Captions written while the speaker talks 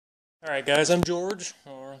Alright guys, I'm George,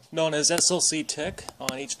 or known as SLC Tech on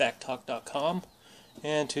HVACtalk.com,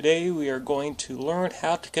 and today we are going to learn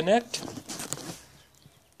how to connect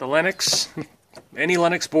the any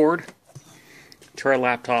Linux board to our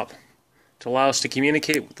laptop to allow us to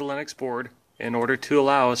communicate with the Linux board in order to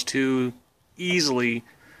allow us to easily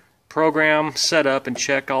program, set up, and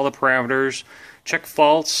check all the parameters, check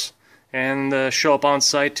faults, and show up on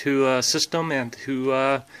site to a system and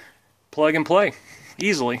to plug and play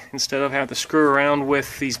easily, instead of having to screw around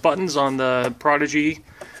with these buttons on the Prodigy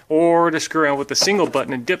or to screw around with the single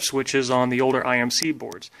button and dip switches on the older IMC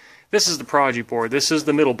boards. This is the Prodigy board. This is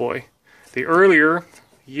the middle boy. The earlier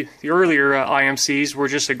IMCs were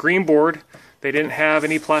just a green board. They didn't have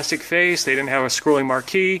any plastic face. They didn't have a scrolling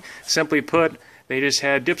marquee. Simply put, they just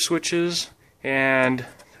had dip switches and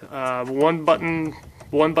one button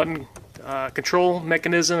control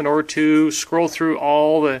mechanism in order to scroll through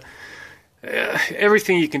all the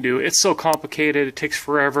everything you can do. It's so complicated, it takes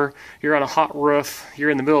forever. You're on a hot roof, you're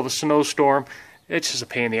in the middle of a snowstorm. It's just a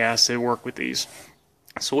pain in the ass to work with these.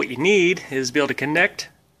 So what you need is to be able to connect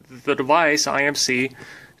the device, IMC,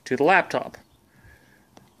 to the laptop.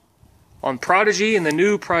 On Prodigy and the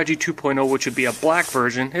new Prodigy 2.0, which would be a black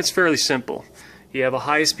version, it's fairly simple. You have a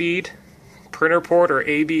high-speed printer port or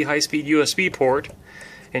AB high-speed USB port,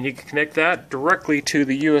 and you can connect that directly to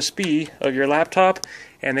the USB of your laptop,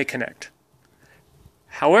 and they connect.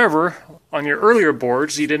 However, on your earlier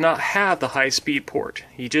boards, you did not have the high-speed port.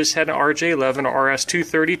 You just had an RJ11 or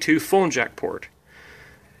RS232 phone jack port.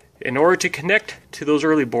 In order to connect to those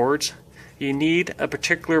early boards, you need a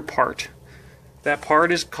particular part. That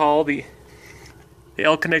part is called the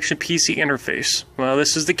L Connection PC interface. Well,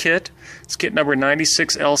 this is the kit. It's kit number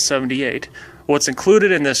 96L78. What's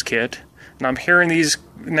included in this kit, and I'm hearing these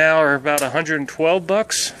now are about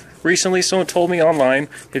 $112. Recently, someone told me online,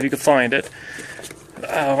 if you could find it.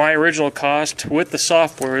 My original cost with the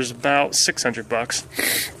software is about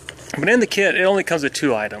 $600. But in the kit, it only comes with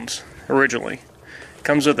two items originally. It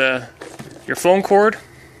comes with your phone cord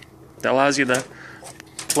that allows you to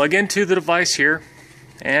plug into the device here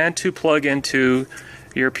and to plug into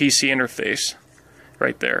your PC interface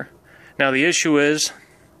right there. Now the issue is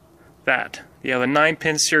that you have a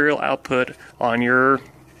 9-pin serial output on your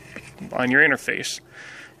interface.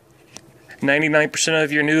 99%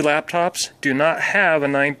 of your new laptops do not have a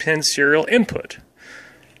 9-pin serial input.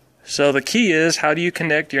 So the key is, how do you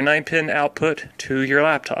connect your 9-pin output to your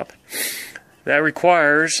laptop? That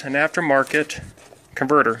requires an aftermarket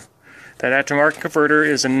converter. That aftermarket converter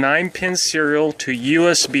is a 9-pin serial to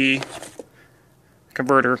USB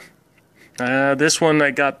converter. This one I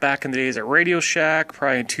got back in the days at Radio Shack,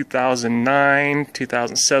 probably in 2009,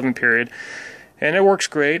 2007 period. And it works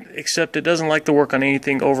great, except it doesn't like to work on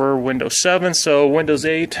anything over Windows 7, so Windows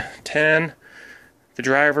 8, 10, the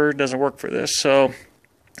driver doesn't work for this, so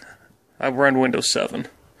I run Windows 7.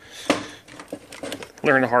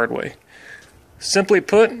 Learn the hard way. Simply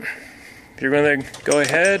put, you're going to go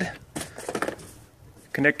ahead,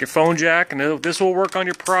 connect your phone jack, and this will work on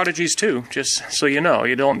your Prodigies too, just so you know.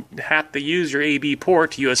 You don't have to use your AB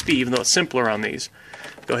port to USB, even though it's simpler on these.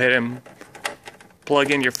 Go ahead and plug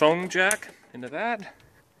in your phone jack into that.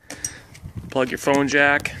 Plug your phone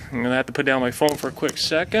jack. I'm going to have to put down my phone for a quick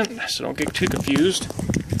second, so don't get too confused.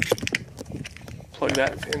 Plug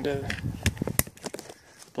it into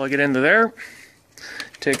there.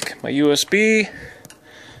 Take my USB,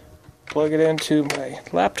 plug it into my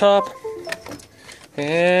laptop,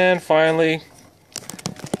 and finally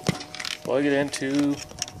plug it into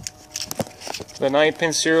the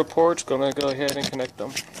 9-pin serial ports. Gonna go ahead and connect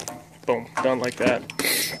them. Boom, done like that.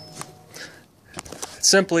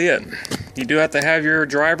 Simply it. You do have to have your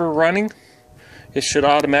driver running. It should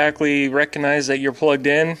automatically recognize that you're plugged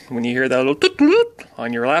in when you hear that little toot toot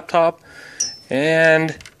on your laptop,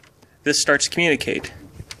 and this starts to communicate.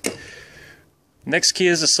 Next key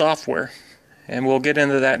is the software, and we'll get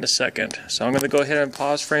into that in a second. So I'm going to go ahead and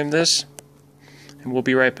pause frame this, and we'll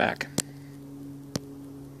be right back.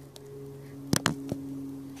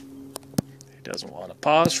 It doesn't want to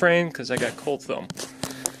pause frame because I got cold thumb.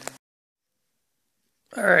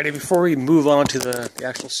 Alrighty, before we move on to the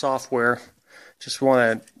actual software, just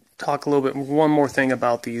want to talk a little bit, one more thing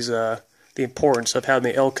about these, the importance of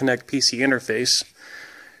having the L-Connect PC interface.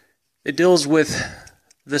 It deals with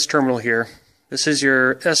this terminal here. This is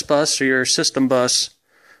your S-Bus or your system bus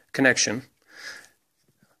connection.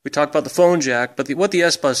 We talked about the phone jack, but what the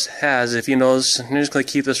S-Bus has, if you notice, I'm just going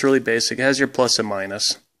to keep this really basic, it has your plus and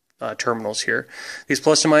minus terminals here. These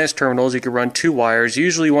plus and minus terminals, you can run two wires.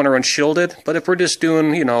 Usually you want to run shielded, but if we're just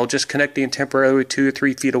doing, just connecting temporarily 2 or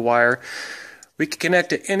 3 feet of wire, we can connect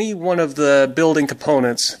to any one of the building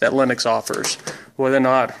components that Linux offers. Whether or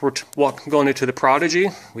not we're going into the Prodigy,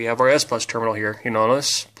 we have our S-Bus terminal here. You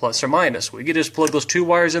notice, plus or minus. We can just plug those 2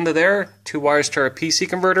 wires into there, 2 wires to our PC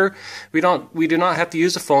converter. We do not have to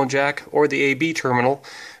use the phone jack or the AB terminal.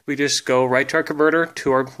 We just go right to our converter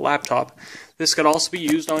to our laptop. This could also be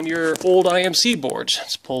used on your old IMC boards.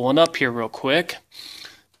 Let's pull one up here real quick.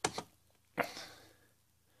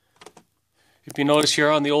 If you notice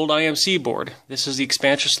here on the old IMC board, this is the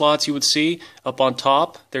expansion slots you would see up on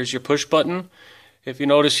top. There's your push button. If you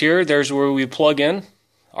notice here, there's where we plug in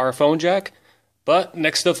our phone jack. But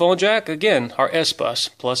next to the phone jack, again, our S-Bus,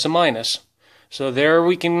 plus and minus. So there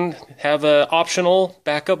we can have an optional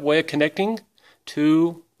backup way of connecting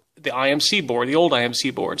to the IMC board, the old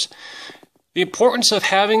IMC boards. The importance of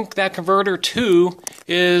having that converter too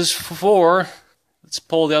is for, let's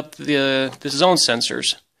pull up the zone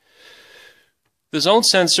sensors. The zone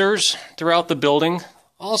sensors throughout the building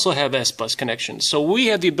also have S-Bus connections. So we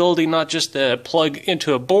have the ability not just to plug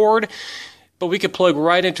into a board, but we could plug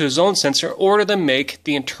right into a zone sensor in order to make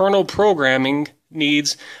the internal programming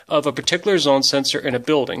needs of a particular zone sensor in a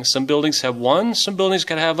building. Some buildings have 1, some buildings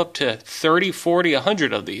can have up to 30, 40,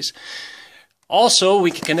 100 of these. Also,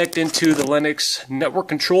 we can connect into the Linux network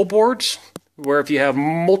control boards, where if you have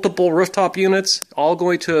multiple rooftop units all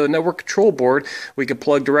going to a network control board, we can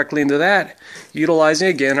plug directly into that, utilizing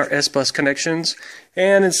again our S-Bus connections.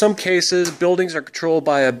 And in some cases, buildings are controlled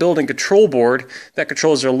by a building control board that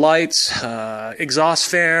controls their lights,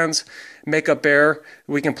 exhaust fans, makeup air.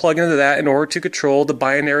 We can plug into that in order to control the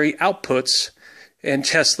binary outputs and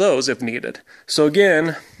test those if needed. So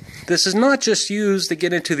again, this is not just used to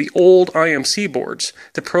get into the old IMC boards,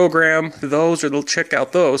 to program those or to check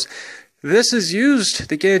out those. This is used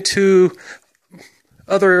to get into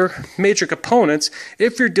other major components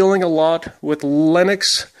if you're dealing a lot with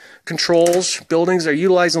Linux controls, buildings that are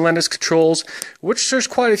utilizing Linux controls, which there's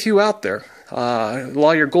quite a few out there. A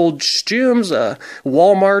lot of your Gold's gyms,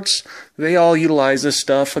 Walmarts, they all utilize this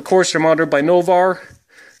stuff. Of course, they're monitored by Novar,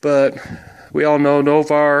 but we all know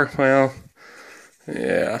Novar, well,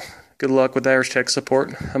 yeah, good luck with their tech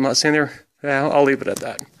support. I'm not saying they're, yeah, I'll leave it at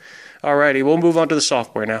that. Alrighty, we'll move on to the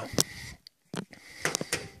software now.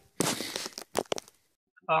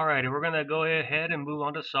 Alrighty, we're going to go ahead and move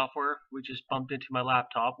on to software. We just bumped into my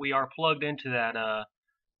laptop. We are plugged into that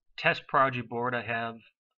test project board I have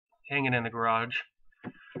hanging in the garage.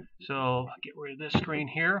 So, get rid of this screen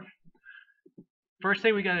here. First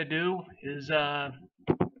thing we got to do is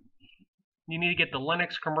you need to get the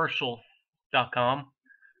linuxcommercial.com.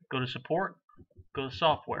 Go to support, go to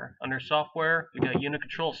software. Under software, we got unit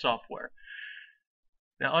control software.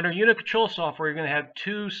 Now, under unit control software, you're going to have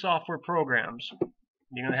 2 software programs.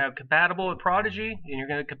 You're going to have compatible with Prodigy, and you're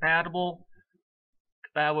going to compatible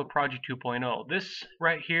with Prodigy 2.0. This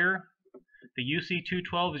right here, the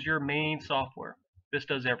UC212, is your main software. This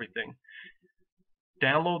does everything.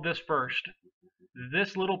 Download this first.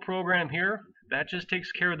 This little program here, that just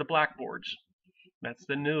takes care of the blackboards. That's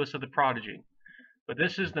the newest of the Prodigy. But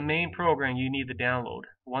this is the main program you need to download.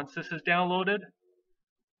 Once this is downloaded,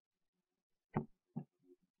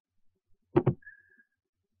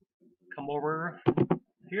 come over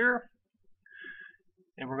here,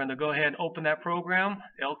 and we're going to go ahead and open that program,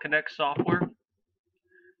 LConnect software.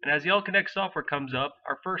 And as the LConnect software comes up,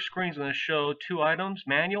 our first screen is going to show 2 items,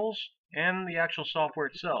 manuals and the actual software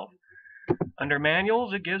itself. Under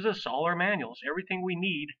manuals, it gives us all our manuals, everything we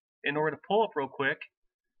need in order to pull up real quick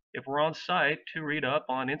if we're on site to read up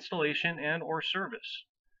on installation and or service.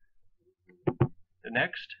 The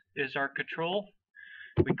next is our control.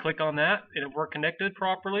 We click on that, and if we're connected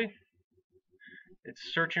properly,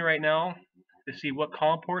 it's searching right now to see what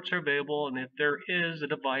COM ports are available and if there is a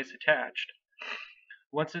device attached.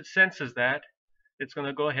 Once it senses that, it's going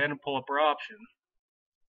to go ahead and pull up our option.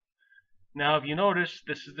 Now, if you notice,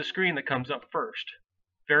 this is the screen that comes up first.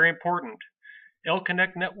 Very important.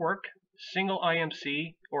 LConnect network, single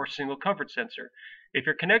IMC, or single comfort sensor. If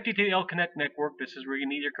you're connected to the LConnect network, this is where you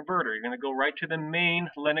need your converter. You're going to go right to the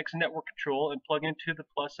main Linux network control and plug into the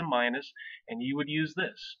plus and minus, and you would use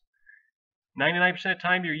this. 99% of the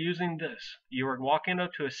time you're using this. You are walking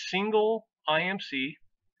up to a single IMC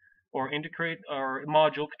or integrate or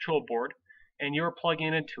module control board, and you're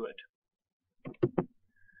plugging into it.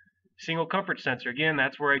 Single comfort sensor, again,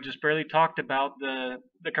 that's where I just barely talked about the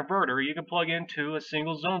converter. You can plug into a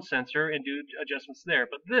single zone sensor and do adjustments there.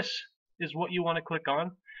 But this is what you want to click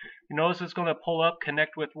on. You notice it's going to pull up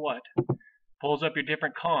connect with what? Pulls up your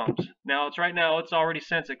different comms. Now right now it's already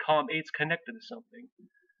sensed that COM 8's connected to something.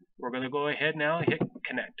 We're going to go ahead now and hit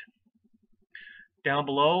connect. Down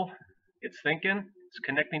below, it's thinking, it's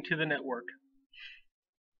connecting to the network.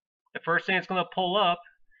 the first thing it's going to pull up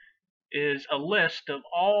is a list of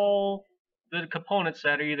all the components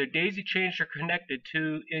that are either daisy chained or connected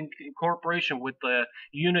to in incorporation with the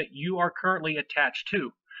unit you are currently attached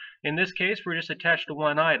to. In this case, we're just attached to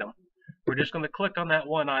one item. We're just going to click on that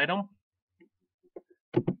one item.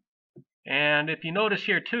 And if you notice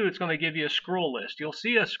here too, it's going to give you a scroll list. You'll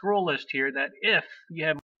see a scroll list here that if you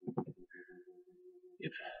have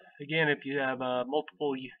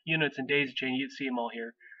multiple units in daisy chain, you'd see them all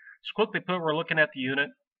here. Just quickly put, we're looking at the unit.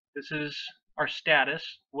 This is our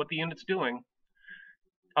status, what the unit's doing.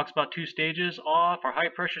 Talks about 2 stages, off, our high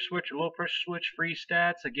pressure switch, or low pressure switch, free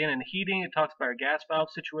stats. Again, in heating, it talks about our gas valve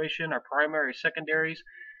situation, our primary, secondaries.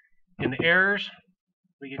 In the errors,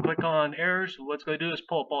 we can click on errors. What it's going to do is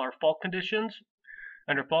pull up all our fault conditions.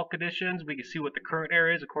 Under fault conditions, we can see what the current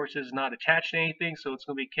error is. Of course, this is not attached to anything, so it's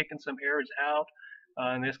going to be kicking some errors out.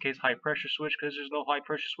 In this case, high pressure switch, because there's no high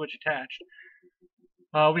pressure switch attached.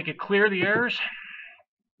 We could clear the errors.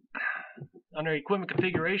 Under equipment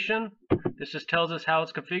configuration, this just tells us how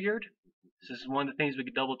it's configured. This is one of the things we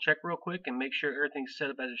could double check real quick and make sure everything's set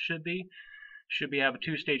up as it should be. Should be have a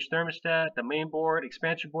 2-stage thermostat, the main board,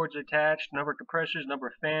 expansion boards attached, number of compressors, number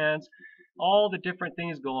of fans, all the different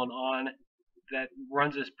things going on that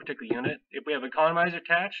runs this particular unit. If we have an economizer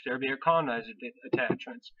attached, there'll be economizer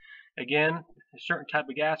attachments. Again, a certain type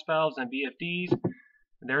of gas valves and VFDs.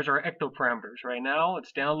 There's our ecto parameters. Right now,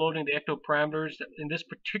 it's downloading the ecto parameters in this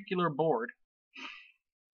particular board.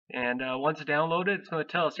 And once it's downloaded, it's going to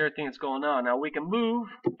tell us everything that's going on. Now we can move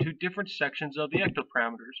to different sections of the ecto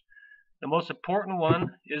parameters. The most important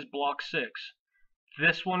one is block 6.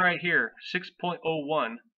 This one right here,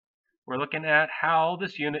 6.01. We're looking at how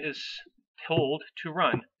this unit is told to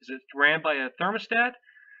run. Is it ran by a thermostat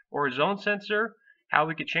or a zone sensor? How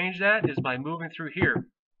we could change that is by moving through here.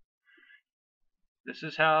 This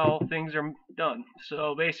is how things are done.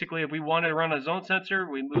 So basically, if we wanted to run a zone sensor,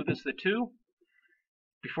 we move this to 2.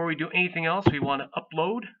 Before we do anything else, we want to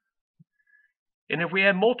upload. And if we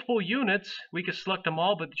have multiple units, we can select them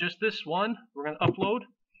all, but just this one, we're going to upload.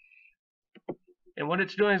 And what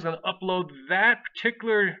it's doing is going to upload that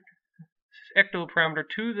particular ecto parameter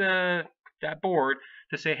to that board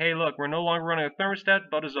to say, hey, look, we're no longer running a thermostat,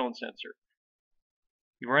 but a zone sensor.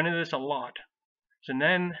 You run into this a lot. So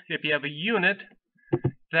then, if you have a unit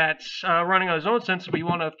that's running a zone sensor, but you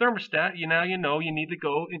want a thermostat, now you know you need to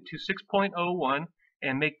go into 6.01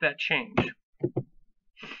 and make that change.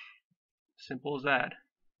 Simple as that.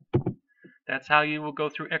 That's how you will go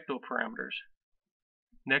through ecto parameters.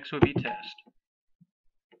 Next would be test.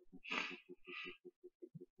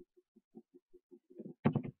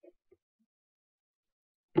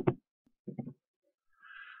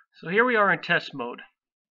 So here we are in test mode.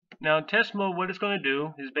 Now in test mode, what it's going to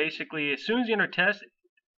do is basically, as soon as you enter test,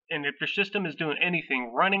 and if your system is doing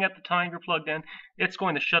anything running at the time you're plugged in, it's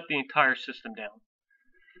going to shut the entire system down.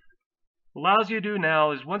 What allows you to do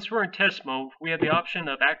now is, once we're in test mode, we have the option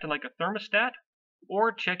of acting like a thermostat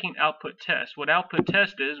or checking output test. What output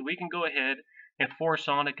test is, we can go ahead and force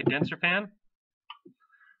on a condenser fan.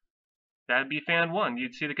 That would be fan 1.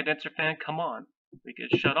 You'd see the condenser fan come on. We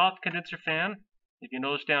could shut off the condenser fan. If you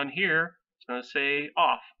notice down here, it's going to say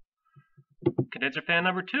off. Condenser fan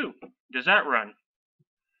number 2. Does that run?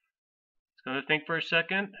 It's going to think for a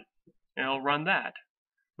second, and it'll run that.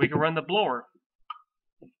 We can run the blower.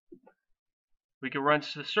 We can run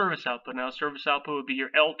the service output. Now, service output would be your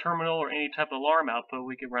L terminal or any type of alarm output.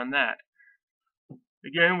 We can run that.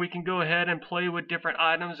 Again, we can go ahead and play with different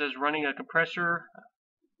items as running a compressor,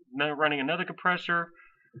 running another compressor.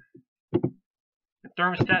 In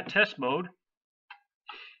thermostat test mode,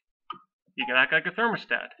 you can act like a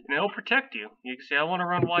thermostat, and it'll protect you. You can say, I want to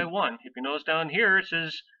run Y1. If you notice down here, it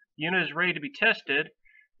says unit is ready to be tested,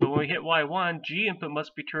 but when we hit Y1, G input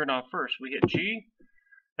must be turned on first. We hit G.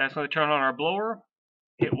 That's going to turn on our blower,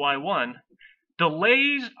 hit Y1.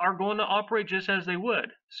 Delays are going to operate just as they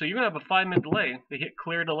would. So you're going to have a 5-minute delay. They hit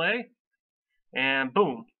clear delay, and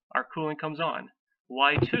boom, our cooling comes on.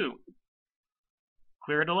 Y2,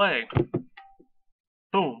 clear delay,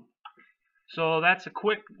 boom. So that's a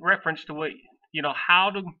quick reference to what, how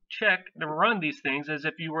to check and run these things as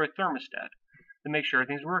if you were a thermostat to make sure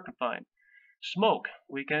everything's working fine. Smoke,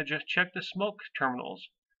 we can just check the smoke terminals.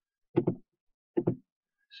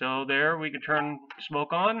 So there, we can turn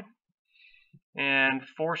smoke on and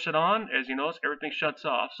force it on. As you notice, everything shuts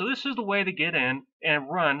off. So this is the way to get in and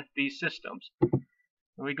run these systems. And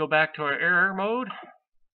we go back to our error mode,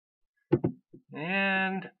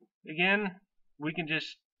 and again, we can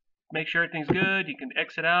just make sure everything's good. You can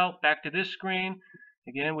exit out back to this screen.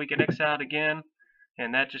 Again, we can exit out again,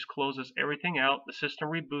 and that just closes everything out. The system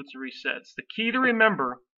reboots and resets. The key to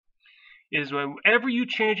remember is whenever you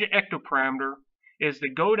change an ecto parameter, is to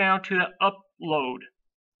go down to the upload.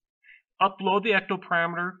 Upload the ecto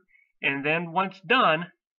parameter, and then once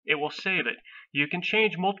done, it will save it. You can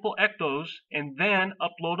change multiple ectos and then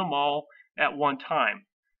upload them all at one time.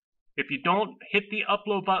 If you don't hit the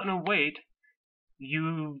upload button and wait,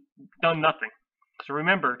 you've done nothing. So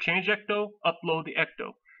remember, change ecto, upload the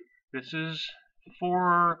ecto. This is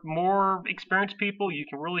for more experienced people. You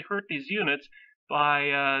can really hurt these units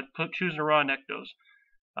by choosing the wrong ectos.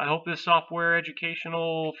 I hope this software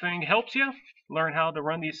educational thing helps you learn how to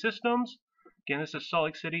run these systems. Again, this is Salt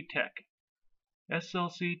Lake City Tech.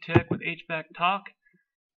 SLC Tech with HVAC Talk.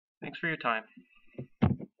 Thanks for your time.